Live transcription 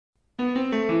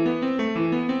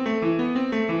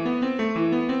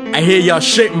I hear your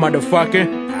shit, motherfucker.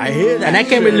 I hear that. And I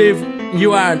can't believe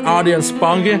you are an audience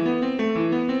sponger.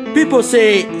 People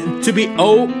say to be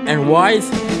old and wise,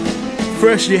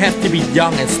 first you have to be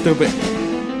young and stupid.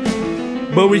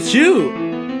 But with you,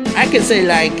 I can say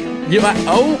like you are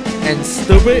old and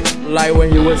stupid like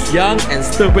when you was young and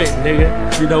stupid, nigga.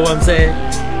 You know what I'm saying?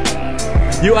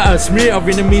 You are a smear of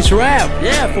Vietnamese rap.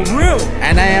 Yeah, for real.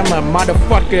 And I am a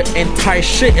motherfucker entire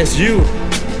shit as you.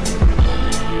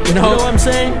 You know what I'm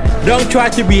saying? Don't try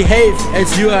to behave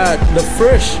as you are the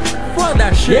first. Fuck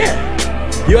that shit.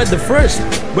 Yeah, you are the first,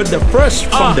 but the first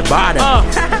from the bottom.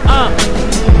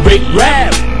 Việt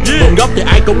rap, nguồn gốc thì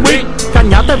ai cũng biết. Khanh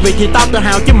nhỏ tới Việt thì tao tự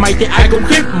hào chứ mày thì ai cũng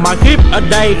khiếp. Mà khiếp ở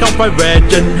đây không phải về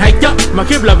trình hay chất, mà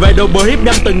khiếp là về đồ bừa hiếp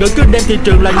nhâm từ ngữ cứ đem thị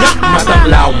trường là nhất. Mà thật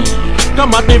lòng có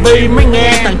mở tivi mới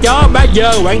nghe thằng chó bá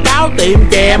giờ quảng cáo tiệm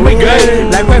chè mới ghê.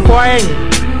 Lại khoe khoang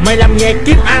mày làm nhạc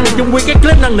kiếm ăn, chung quy cái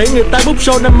clip năn nỉ người ta bút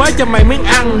show nên mới cho mày miếng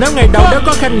ăn. Nếu ngày đầu đéo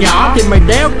có Khanh nhỏ thì mày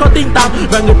đéo có tiếng tăm,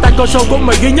 và người ta coi show của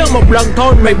mày duy nhất một lần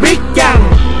thôi, mày biết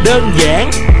chăng? Đơn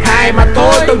giản hai mà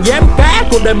thôi, tao dám cá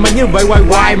cuộc đời mày như vậy hoài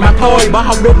hoài mà thôi. Bỏ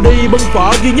học được đi bưng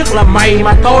phở duy nhất là mày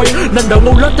mà thôi, nên đội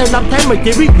ngu lớn theo năm tháng mày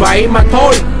chỉ biết vậy mà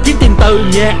thôi. Kiếm tiền từ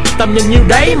nhạc tầm nhìn nhiêu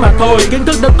đấy mà thôi, kiến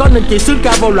thức đâu có nên chỉ xứng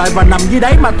ca vô lại và nằm dưới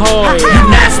đấy mà thôi. You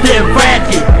nasty and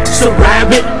fatty, so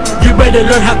rabbit, you better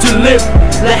learn how to live.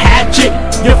 Like hatchet,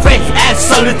 your fake ass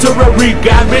solitary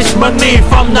garbage money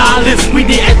from knowledge with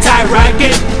the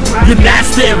anti-racket. You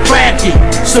nasty and fatty,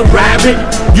 so rabbit,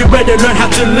 you better learn how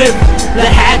to live.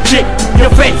 Like hatchet,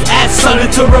 your fake ass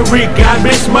solitary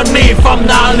garbage money from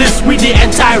knowledge with the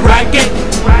anti-racket.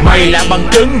 Mày là bằng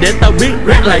chứng để tao biết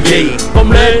rap là gì.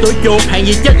 Phong lê tuổi chuột hàng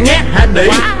gì chết nhát hả đĩ.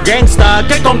 Gangster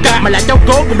cái con ca mày là cháu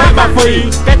cố của bác Ba Phi.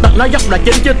 Cái tật nói dốc là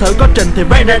chính chứ thử có trình thì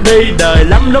bé ra đi. Đời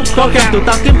lắm lúc khó khăn tụi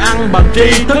tao kiếm ăn bằng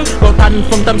tri thức, còn thành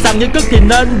phần tâm xăm như cất thì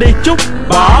nên đi chút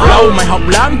bỏ. Lâu mày học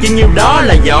lắm chỉ nhiều đó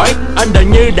là giỏi, anh đời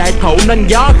như đại thụ nên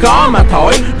gió khó mà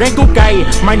thổi. Ráng cú cây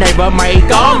mai này vợ mày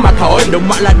có mà thổi, đụng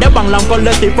mặt là đéo bằng lòng con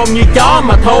lên tiền phong như chó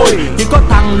mà thôi. Chỉ có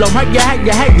thằng lòng hát giá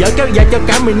dở kéo dài cho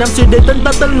cả 10 năm CD tính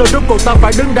tới tính luôn, rốt cuộc tao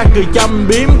phải đứng ra cười châm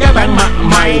biếm cái bạn mặt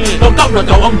mày. Con cóc là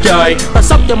cậu ông trời, tao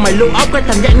sốc cho mày luôn ốc cái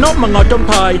thành gác nốt mà ngồi trong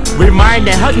thời. Vì mai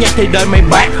này hết nhạc thì đời mày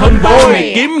bạc hơn bôi.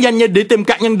 Mày kiếm danh như đi tìm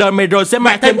cắt nhưng đời mày rồi sẽ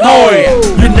mạc thêm thôi.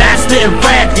 You nasty and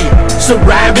fatty, so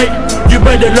rabbit, you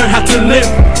better learn how to live.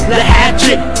 Like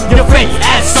hatchet, your fake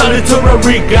ass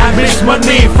solitary garbage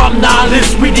money from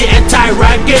knowledge with the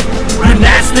anti-racket. You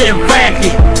nasty and fatty,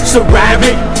 so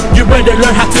rabbit, you better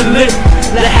learn how to live.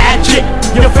 Like hatchet,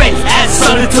 your fake ass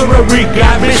solitary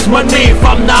garbage money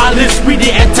from knowledge with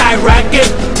the anti-racket.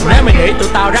 Nếu mày nghĩ tụi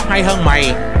tao rap hay hơn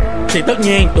mày thì tất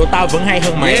nhiên tụi tao vẫn hay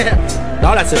hơn mày.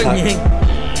 Đó là sự thật.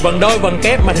 Vần đôi vần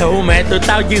kép mà thù mẹ tụi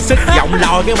tao dư sức giọng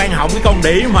lòi cái bạn họng cái con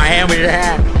đĩ mẹ mày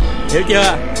ra, hiểu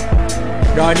chưa?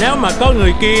 Rồi nếu mà có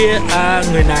người kia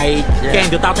người này khen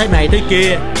tụi tao thế này thế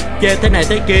kia, chê thế này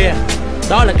thế kia,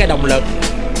 đó là cái động lực.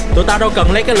 Tụi tao đâu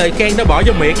cần lấy cái lời khen đó bỏ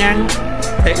vô miệng ăn.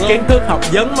 Thì kiến thức học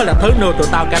vấn mới là thứ nuôi tụi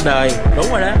tao cả đời.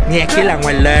 Đúng rồi đó. Nhạc chỉ là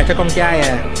ngoài lề cho con trai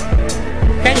à.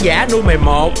 Khán giả nuôi mày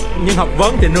 1, nhưng học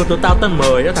vấn thì nuôi tụi tao tới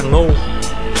 10 đó thằng ngu.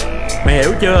 Mày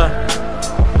hiểu chưa?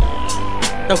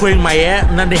 Tao khuyên mày á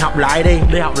nên đi học lại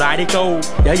đi cu,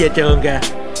 trở về trường kìa.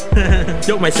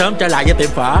 Chúc mày sớm trở lại với tiệm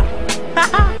phở.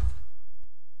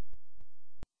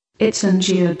 It's an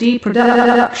GoDz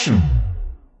production.